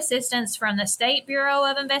requested assistance from the State Bureau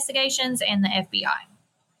of Investigations and the FBI.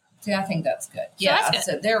 See, I think that's good. Yeah,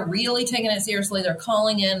 so they're really taking it seriously. They're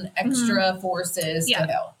calling in extra forces to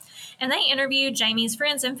help. And they interviewed Jamie's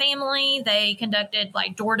friends and family. They conducted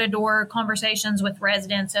like door-to-door conversations with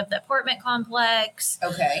residents of the apartment complex.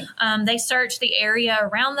 Okay. They searched the area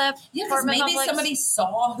around the apartment maybe complex. somebody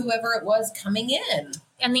saw whoever it was coming in.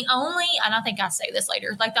 And I think I say this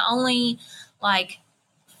later, like the only like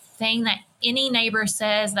thing that any neighbor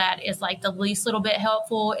says that is like the least little bit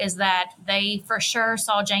helpful is that they for sure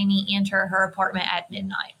saw Jamie enter her apartment at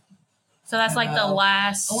midnight. So that's like the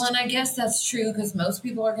last. Well, and I guess that's true because most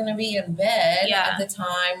people are going to be in bed at the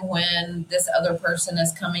time when this other person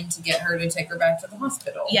is coming to get her to take her back to the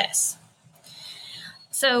hospital. Yes.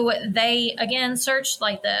 So they, again, searched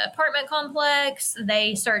like the apartment complex.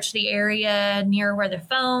 They searched the area near where the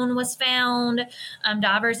phone was found.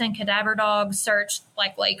 Divers and cadaver dogs searched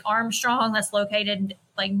like Lake Armstrong that's located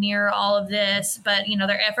like near all of this. But, you know,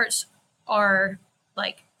 their efforts are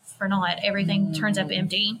like for naught. Everything turns up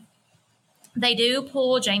empty. They do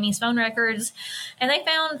pull Jamie's phone records, and they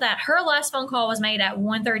found that her last phone call was made at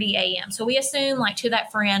 1:30 a.m. So we assume like to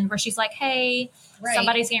that friend where she's like, hey,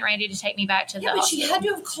 somebody's getting ready to take me back to the hospital. She had to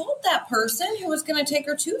have called that person who was going to take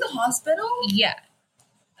her to the hospital. Yeah.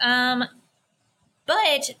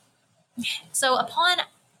 But so upon,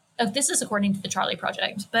 this is according to the Charlie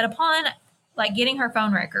Project, but upon like getting her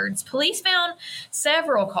phone records, police found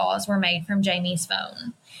several calls were made from Jamie's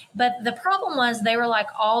phone. But the problem was they were like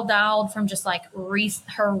all dialed from just like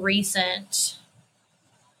her recent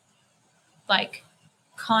like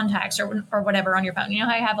contacts or whatever on your phone. You know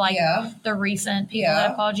how you have like the recent people that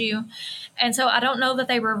have called you? And so I don't know that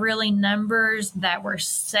they were really numbers that were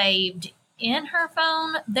saved in her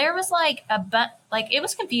phone. There was like it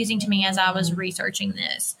was confusing to me as I was researching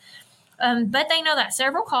this. But they know that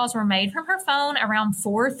several calls were made from her phone around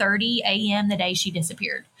 4:30 a.m. the day she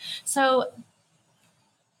disappeared. So,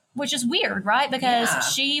 which is weird, right? Because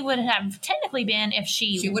she would have technically been if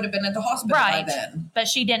she would have been at the hospital by then. But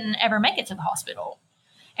she didn't ever make it to the hospital.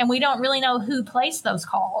 And we don't really know who placed those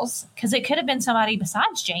calls because it could have been somebody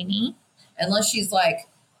besides Jamie. Unless she's like,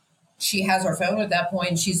 she has her phone at that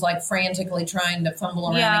point. She's like frantically trying to fumble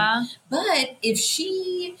around. Yeah. But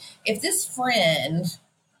if this friend,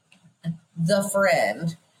 the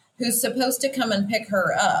friend who's supposed to come and pick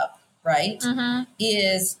her up, right,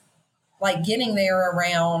 is like getting there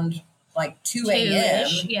around like 2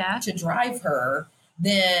 a.m. to drive her,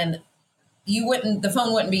 then the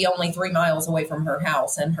phone wouldn't be only 3 miles away from her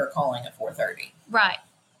house and her calling at 4:30. Right.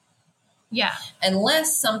 Yeah.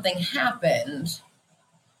 Unless something happened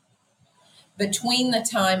between the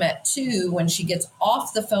time at 2 when she gets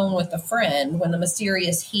off the phone with the friend, when the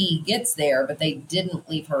mysterious he gets there, but they didn't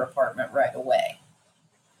leave her apartment right away.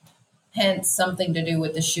 Hence something to do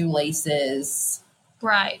with the shoelaces.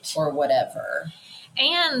 Right. Or whatever.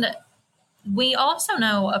 And we also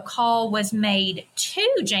know a call was made to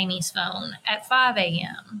Jamie's phone at 5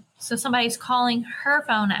 a.m. So somebody's calling her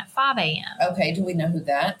phone at 5 a.m. Okay. Do we know who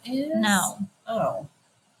that is? No. Oh.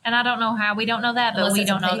 And I don't know how we don't know that, but we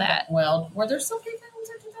don't know that. Well, were there still payphones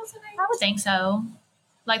in 2008? I would think so.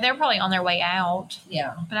 Like they're probably on their way out.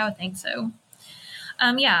 Yeah. But I would think so.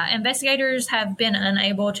 Investigators have been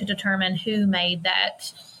unable to determine who made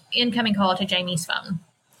that incoming call to Jamie's phone.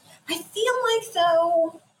 I feel like,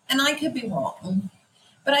 though, and I could be wrong,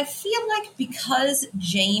 but I feel like because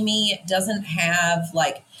Jamie doesn't have,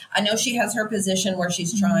 like, I know she has her position where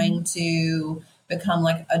she's trying to become,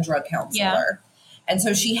 like, a drug counselor. Yeah. And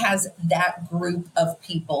so she has that group of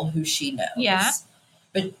people who she knows. Yeah.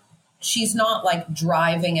 But she's not like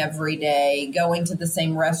driving every day, going to the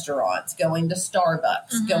same restaurants, going to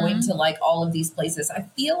Starbucks, going to like all of these places. I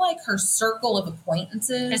feel like her circle of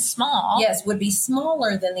acquaintances is small. Yes, would be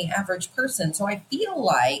smaller than the average person. So I feel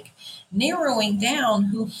like narrowing down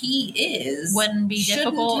who he is wouldn't be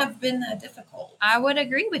difficult. Shouldn't have been that difficult. I would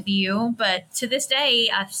agree with you, but to this day,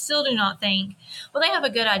 I still do not think. Well, they have a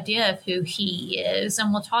good idea of who he is,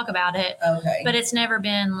 and we'll talk about it. Okay, but it's never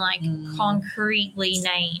been like concretely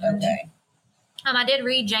named. Okay. I did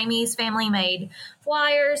read Jamie's family made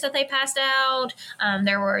flyers that they passed out.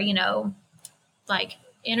 There were, like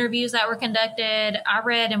interviews that were conducted. I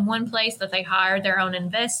read in one place that they hired their own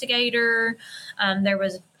investigator. There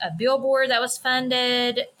was a billboard that was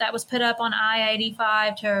funded that was put up on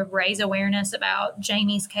I-85 to raise awareness about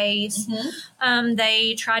Jamie's case.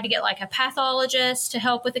 They tried to get like a pathologist to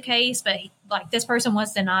help with the case, but like this person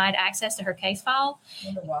was denied access to her case file. I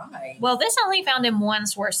wonder why. Well, this only found in one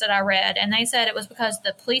source that I read, and they said it was because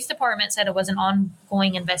the police department said it was an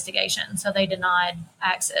ongoing investigation, so they denied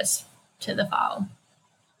access to the file.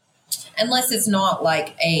 Unless it's not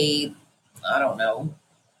like I don't know,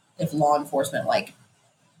 if law enforcement, like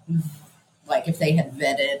if they had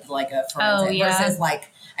vetted like a forensic versus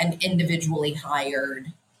like an individually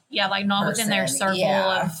hired Yeah, like not within their circle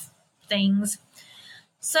of things.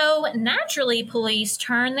 So naturally, police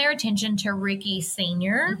turn their attention to Ricky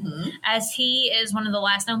Sr., as he is one of the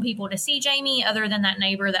last known people to see Jamie, other than that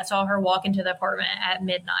neighbor that saw her walk into the apartment at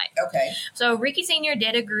midnight. Okay. So Ricky Sr.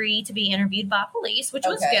 did agree to be interviewed by police, which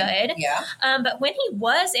was good. Yeah. But when he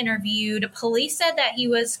was interviewed, police said that he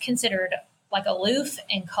was considered like aloof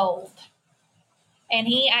and cold. And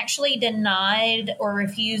he actually denied or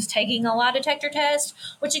refused taking a lie detector test,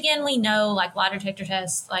 which again, we know like lie detector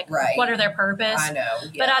tests, like what are their purpose? I know.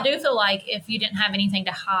 Yeah. But I do feel like if you didn't have anything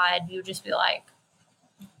to hide, you would just be like,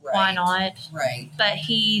 why not? Right. But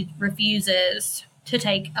he refuses to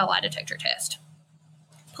take a lie detector test.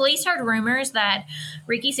 Police heard rumors that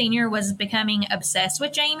Ricky Sr. was becoming obsessed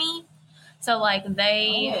with Jamie. So like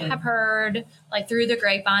they have heard like through the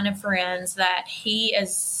grapevine of friends that he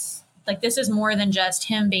is like, this is more than just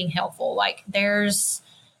him being helpful. Like, there's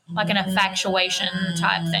like an infatuation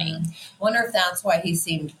type thing. Wonder if that's why he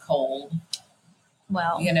seemed cold.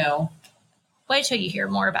 Well, you know, wait till you hear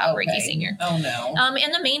more about Ricky Sr. Oh no.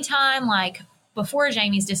 In the meantime, like before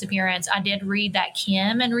Jamie's disappearance, I did read that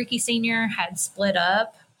Kim and Ricky Sr. had split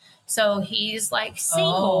up. So he's like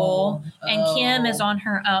single and Kim is on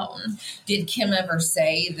her own. Did Kim ever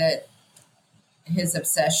say that his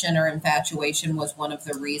obsession or infatuation was one of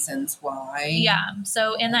the reasons why? Yeah.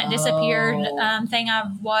 So in that disappeared thing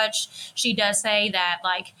I've watched, she does say that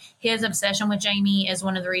like his obsession with Jamie is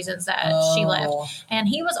one of the reasons that she left. And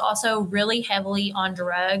he was also really heavily on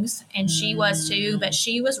drugs, and she was too, but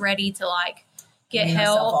she was ready to like get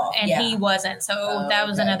help and he wasn't. So that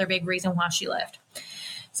was another big reason why she left.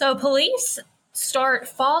 So police start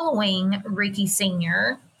following Ricky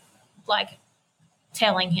Sr., like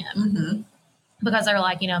telling him. Because they're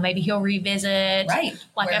like, you know, maybe he'll revisit. Right.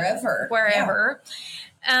 Like wherever.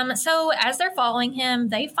 Yeah. So as they're following him,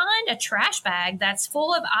 they find a trash bag that's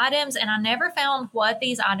full of items. And I never found what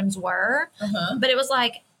these items were. But it was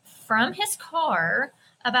like from his car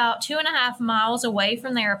about 2.5 miles away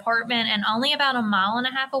from their apartment and only about 1.5 miles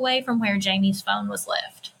away from where Jamie's phone was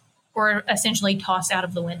left or essentially tossed out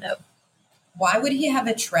of the window. Why would he have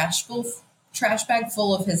a trash bag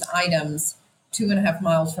full of his items 2.5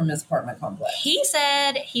 miles from his apartment complex? He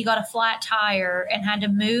said he got a flat tire and had to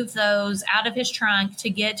move those out of his trunk to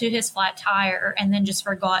get to his flat tire and then just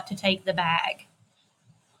forgot to take the bag.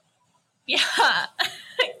 Yeah.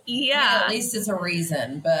 At least it's a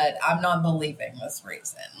reason, but I'm not believing this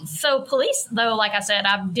reason. So police, though, like I said,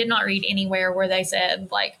 I did not read anywhere where they said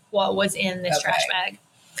like what was in this trash bag.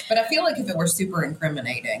 But I feel like if it were super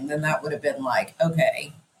incriminating, then that would have been like,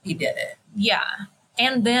 okay, he did it. Yeah.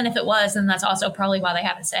 And then if it was, then that's also probably why they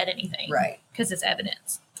haven't said anything. Right. Because it's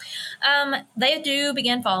evidence. They do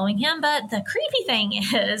begin following him, but the creepy thing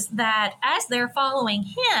is that as they're following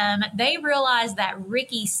him, they realize that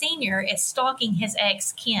Ricky Sr. is stalking his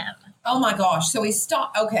ex, Kim. Oh my gosh. So he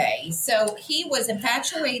stalked. Okay. So he was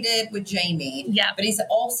infatuated with Jamie. Yeah. But he's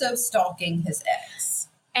also stalking his ex.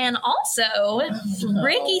 And also,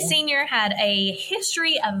 Ricky Sr. had a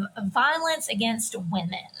history of violence against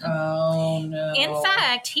women. Oh, no. In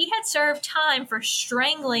fact, he had served time for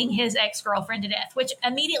strangling his ex-girlfriend to death, which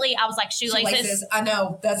immediately I was like, shoelaces. I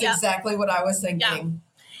know. That's exactly what I was thinking.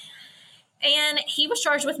 Yeah. And he was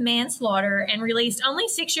charged with manslaughter and released only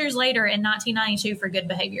 6 years later in 1992 for good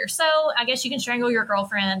behavior. So I guess you can strangle your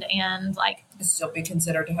girlfriend and like still be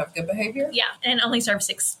considered to have good behavior? Yeah, and only serve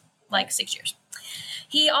 6 years.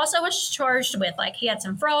 He also was charged with, like, he had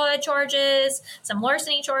some fraud charges, some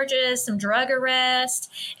larceny charges, some drug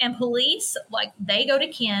arrest, and police, like, they go to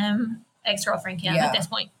Kim, ex-girlfriend Kim at this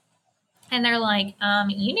point, and they're like,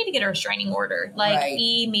 you need to get a restraining order. Like,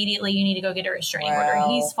 immediately you need to go get a restraining order.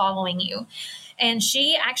 He's following you. And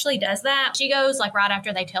she actually does that. She goes, like, right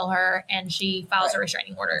after they tell her, and she files a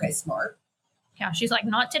restraining order. Okay, smart. Yeah, she's like,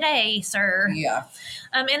 not today, sir. Yeah.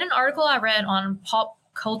 In an article I read on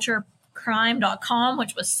popculturecrime.com,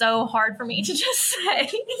 which was so hard for me to just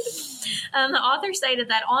say, the author stated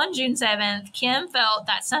that on June 7th, Kim felt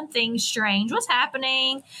that something strange was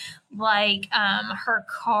happening. Like, her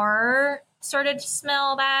car started to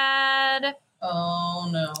smell bad. Oh,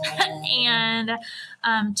 no.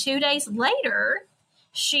 And 2 days later,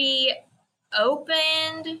 she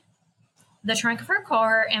opened the trunk of her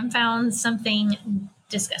car and found something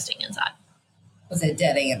disgusting inside. Was it a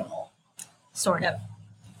dead animal? Sort of.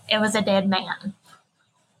 It was a dead man.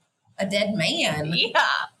 A dead man? Yeah.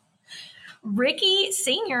 Ricky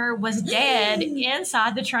Sr. was dead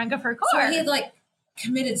inside the trunk of her car. So he had, like,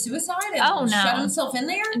 committed suicide and shut himself in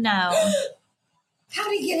there? No. How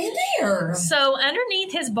did he get in there? So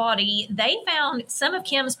underneath his body, they found some of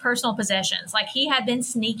Kim's personal possessions. Like, he had been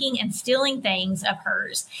sneaking and stealing things of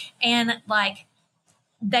hers. And like,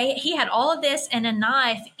 he had all of this and a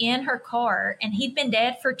knife in her car, and he'd been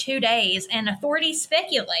dead for 2 days. And authorities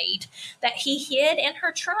speculate that he hid in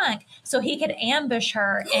her trunk so he could ambush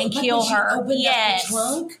her and kill her. Yes.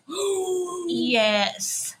 Up the trunk?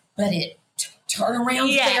 Yes. But it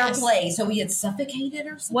turnaround fair play. So he had suffocated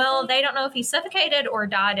or something? Well, they don't know if he suffocated or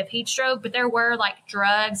died of heat stroke, but there were like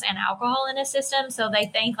drugs and alcohol in his system. So they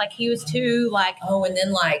think like he was too like. Oh, and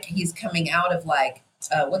then like he's coming out of like,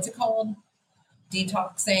 what's it called?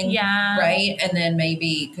 Detoxing, right? And then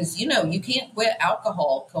maybe, because you can't quit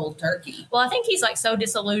alcohol cold turkey. Well, I think he's like so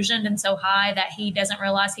disillusioned and so high that he doesn't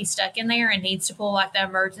realize he's stuck in there and needs to pull like the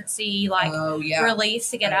emergency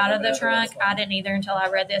release to get out of the trunk. I didn't either until I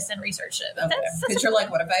read this and researched it. But because you're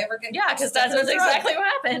like, what if I ever get? Yeah, because that's exactly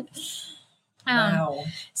what happened. Wow.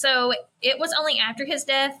 So it was only after his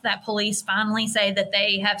death that police finally say that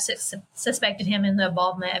they have suspected him in the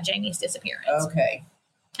involvement of Jamie's disappearance. Okay.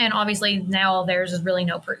 And obviously now there's really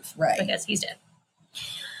no proof, right? Because he's dead.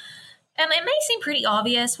 It may seem pretty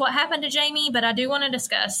obvious what happened to Jamie, but I do want to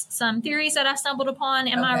discuss some theories that I stumbled upon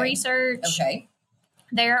in my research. Okay.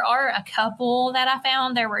 There are a couple that I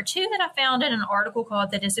found. There were 2 that I found in an article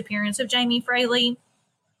called The Disappearance of Jamie Fraley.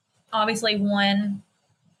 Obviously, one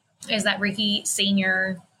is that Ricky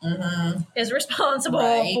Sr. is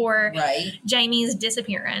responsible for Jamie's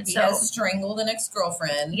disappearance. He has strangled an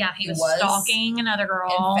ex-girlfriend. Yeah, he was stalking another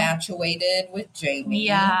girl. Infatuated with Jamie.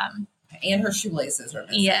 Yeah. And her shoelaces are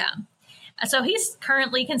missing. Yeah. So he's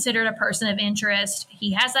currently considered a person of interest.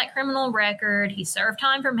 He has that criminal record. He served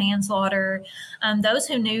time for manslaughter. Those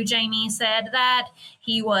who knew Jamie said that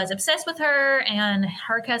he was obsessed with her, and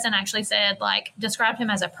her cousin actually said, described him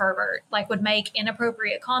as a pervert, would make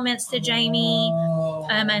inappropriate comments to Jamie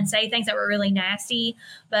and say things that were really nasty.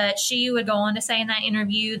 But she would go on to say in that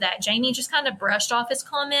interview that Jamie just kind of brushed off his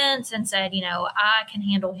comments and said, I can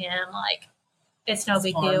handle him. It's no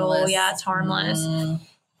big deal. Yeah, it's harmless.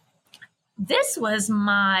 This was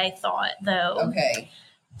my thought, though. Okay.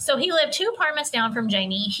 So he lived 2 apartments down from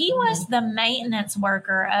Jamie. He was the maintenance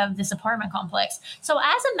worker of this apartment complex. So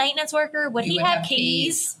as a maintenance worker, would he have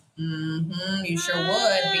keys? Mm-hmm. You sure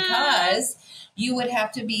would, because you would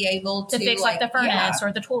have to be able to fix the furnace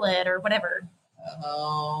or the toilet or whatever.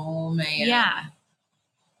 Oh, man. Yeah.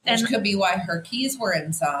 Which could be why her keys were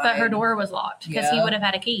inside. But her door was locked because he would have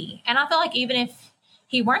had a key. And I feel like even if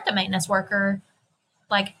he weren't the maintenance worker,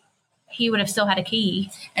 he would have still had a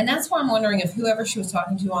key. And that's why I'm wondering if whoever she was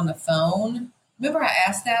talking to on the phone, remember I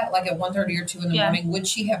asked that at 1:30 or 2 in the morning, would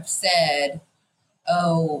she have said,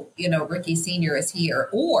 Ricky Sr. is here?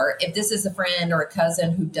 Or if this is a friend or a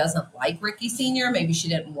cousin who doesn't like Ricky Sr., maybe she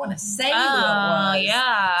didn't want to say who it was.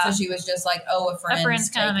 Yeah. So she was just like, a friend's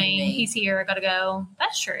coming. Me. He's here. I got to go.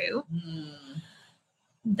 That's true.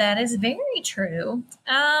 That is very true.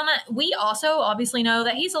 We also obviously know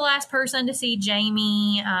that he's the last person to see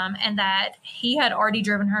Jamie, and that he had already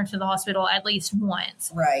driven her to the hospital at least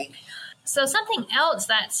once. Right. So something else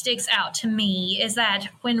that sticks out to me is that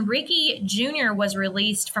when Ricky Jr. was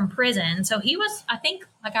released from prison, so he was, I think,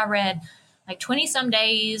 I read, 20-some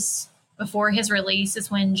days before his release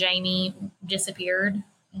is when Jamie disappeared.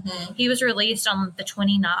 Mm-hmm. He was released on the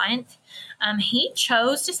 29th. He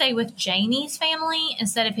chose to stay with Jamie's family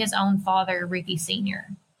instead of his own father, Ricky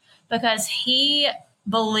Sr., because he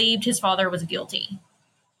believed his father was guilty.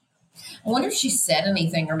 I wonder if she said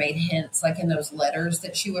anything or made hints, in those letters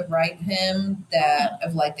that she would write him, that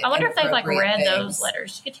of the I wonder if they've read things. Those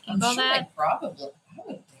letters. You get to keep I'm all sure that. They probably. I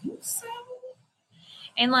would think so.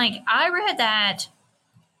 And I read that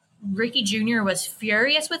Ricky Jr. was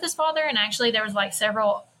furious with his father, and actually there was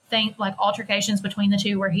several things, altercations between the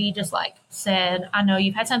two, where he just said, "I know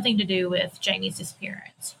you've had something to do with Jamie's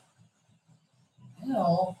disappearance."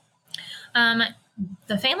 Well,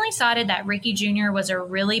 the family cited that Ricky Jr. was a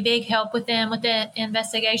really big help with them with the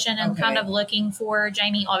investigation and kind of looking for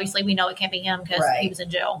Jamie. Obviously, we know it can't be him because he was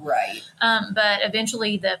in jail. Right. But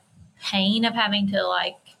eventually, the pain of having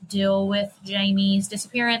to deal with Jamie's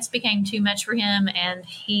disappearance became too much for him, and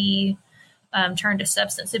he turned to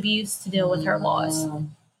substance abuse to deal with her loss.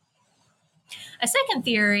 A second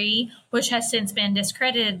theory, which has since been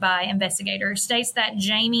discredited by investigators, states that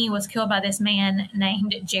Jamie was killed by this man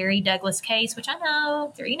named Jerry Douglas Case, which I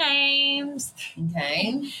know, 3 names.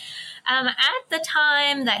 Okay. At the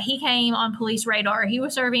time that he came on police radar, he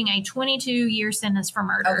was serving a 22-year sentence for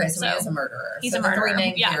murder. Okay, so he is a murderer. He's so a murderer. The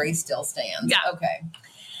 3-name theory still stands. Yeah. Okay.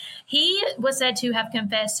 He was said to have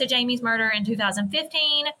confessed to Jamie's murder in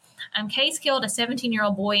 2015. Case killed a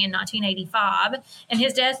 17-year-old boy in 1985, and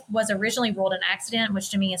his death was originally ruled an accident, which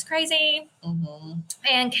to me is crazy. Mm-hmm.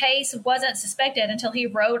 And Case wasn't suspected until he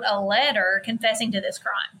wrote a letter confessing to this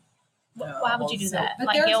crime. Why would you do that? But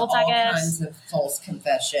Like there's guilt, all I guess. kinds of false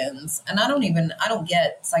confessions, and I don't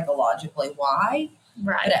get psychologically why,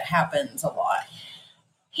 Right. but it happens a lot.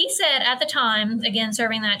 He said at the time, again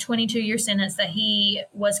serving that 22-year sentence, that he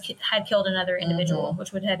had killed another individual,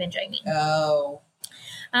 which would have been Jamie. Oh.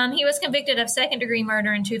 He was convicted of second-degree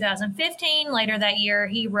murder in 2015. Later that year,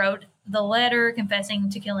 he wrote the letter confessing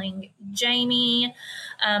to killing Jamie,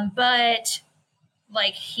 but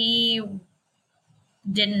he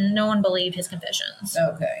didn't. No one believed his confessions.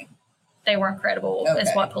 Okay. They weren't credible,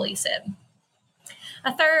 is what police said.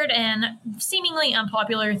 A third and seemingly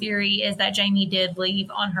unpopular theory is that Jamie did leave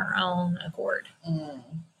on her own accord.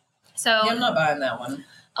 So I'm not buying that one.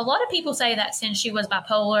 A lot of people say that since she was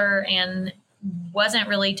bipolar and wasn't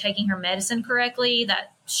really taking her medicine correctly,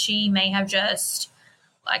 that she may have just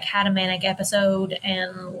had a manic episode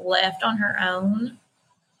and left on her own.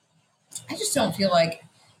 I just don't feel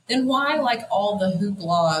then why all the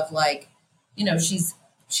hoopla of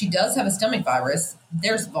she does have a stomach virus.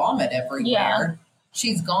 There's vomit everywhere. Yeah.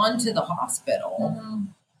 She's gone to the hospital. Mm-hmm.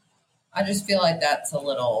 I just feel like that's a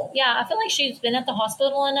little. Yeah, I feel like she's been at the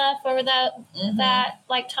hospital enough over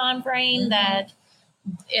that time frame that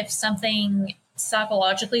if something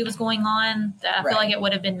psychologically was going on, that I feel like it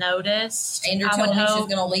would have been noticed. And you're telling me she's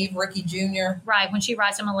going to leave Ricky Jr.? Right, when she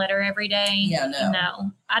writes him a letter every day. Yeah,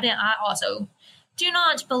 No, I didn't. I also do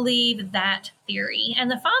not believe that theory. And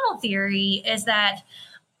the final theory is that,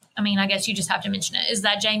 I guess you just have to mention it, is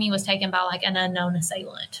that Jamie was taken by an unknown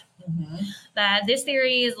assailant. Mm-hmm. That this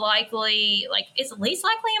theory is likely, it's least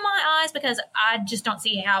likely in my eyes because I just don't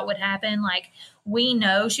see how it would happen. We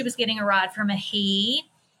know she was getting a ride from a he,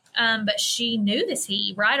 but she knew this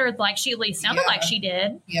he, right? Or she at least sounded like she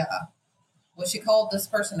did. Yeah. Well, she called this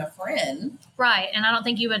person a friend. Right. And I don't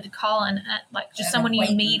think you would call just someone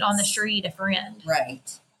you meet on the street a friend.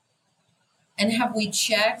 Right. And have we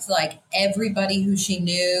checked everybody who she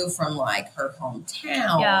knew from her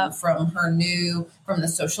hometown, from the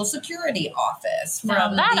Social Security office,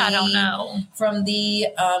 from I don't know. From the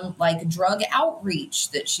drug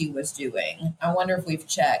outreach that she was doing. I wonder if we've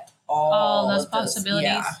checked all those possibilities.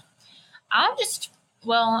 Yeah.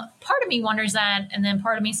 Part of me wonders that, and then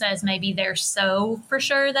part of me says maybe they're so for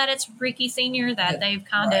sure that it's Ricky Sr. that they've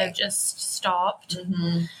kind of just stopped.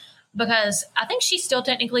 Mm-hmm. Because I think she's still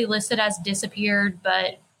technically listed as disappeared,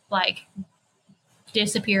 but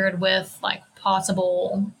disappeared with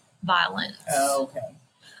possible violence. Oh, okay.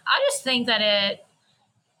 I just think that I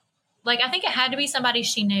think it had to be somebody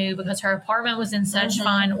she knew because her apartment was in such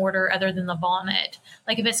fine order other than the vomit.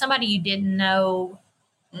 If it's somebody you didn't know,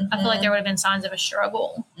 I feel like there would have been signs of a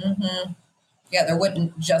struggle. Mm-hmm. Yeah, there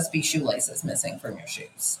wouldn't just be shoelaces missing from your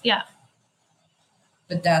shoes. Yeah.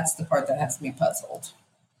 But that's the part that has me puzzled.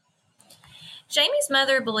 Jamie's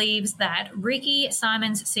mother believes that Ricky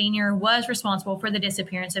Simons Sr. was responsible for the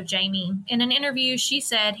disappearance of Jamie. In an interview, she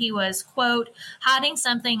said he was, quote, hiding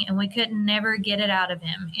something and we could never get it out of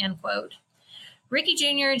him, end quote. Ricky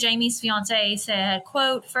Jr., Jamie's fiance, said,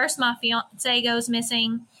 quote, first my fiance goes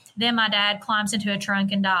missing, then my dad climbs into a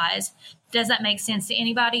trunk and dies. Does that make sense to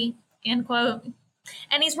anybody? End quote.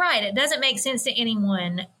 And he's right. It doesn't make sense to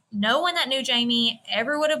anyone. No one that knew Jamie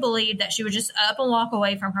ever would have believed that she would just up and walk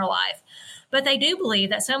away from her life. But they do believe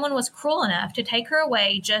that someone was cruel enough to take her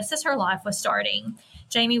away just as her life was starting.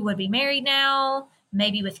 Jamie would be married now,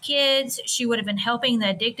 maybe with kids. She would have been helping the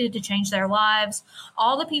addicted to change their lives.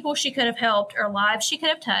 All the people she could have helped or lives she could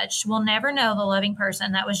have touched will never know the loving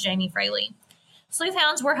person that was Jamie Fraley.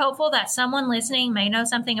 Sleuthhounds were hopeful that someone listening may know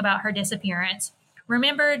something about her disappearance.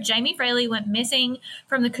 Remember, Jamie Fraley went missing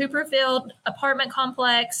from the Cooperfield apartment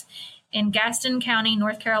complex in Gaston County,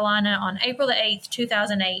 North Carolina on April the 8th,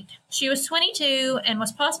 2008. She was 22 and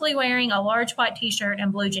was possibly wearing a large white t-shirt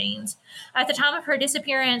and blue jeans. At the time of her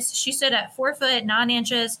disappearance, she stood at 4 foot 9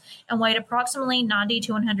 inches and weighed approximately 90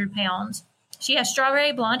 to 100 pounds. She has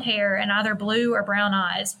strawberry blonde hair and either blue or brown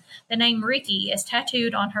eyes. The name Ricky is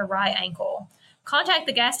tattooed on her right ankle. Contact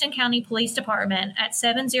the Gaston County Police Department at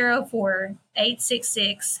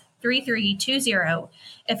 704-866-3320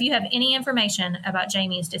 if you have any information about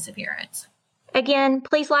Jamie's disappearance. Again,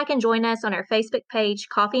 please like and join us on our Facebook page,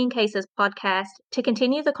 Coffee and Cases Podcast, to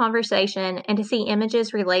continue the conversation and to see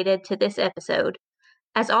images related to this episode.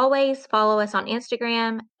 As always, follow us on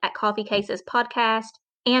Instagram at Coffee Cases Podcast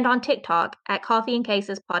and on TikTok at Coffee and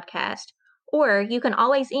Cases Podcast. Or you can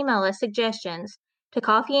always email us suggestions to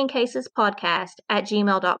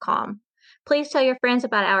coffeeandcasespodcast@gmail.com. Please tell your friends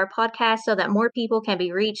about our podcast so that more people can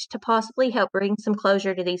be reached to possibly help bring some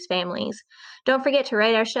closure to these families. Don't forget to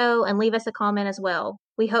rate our show and leave us a comment as well.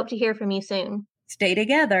 We hope to hear from you soon. Stay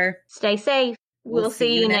together. Stay safe. We'll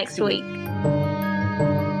see you next week.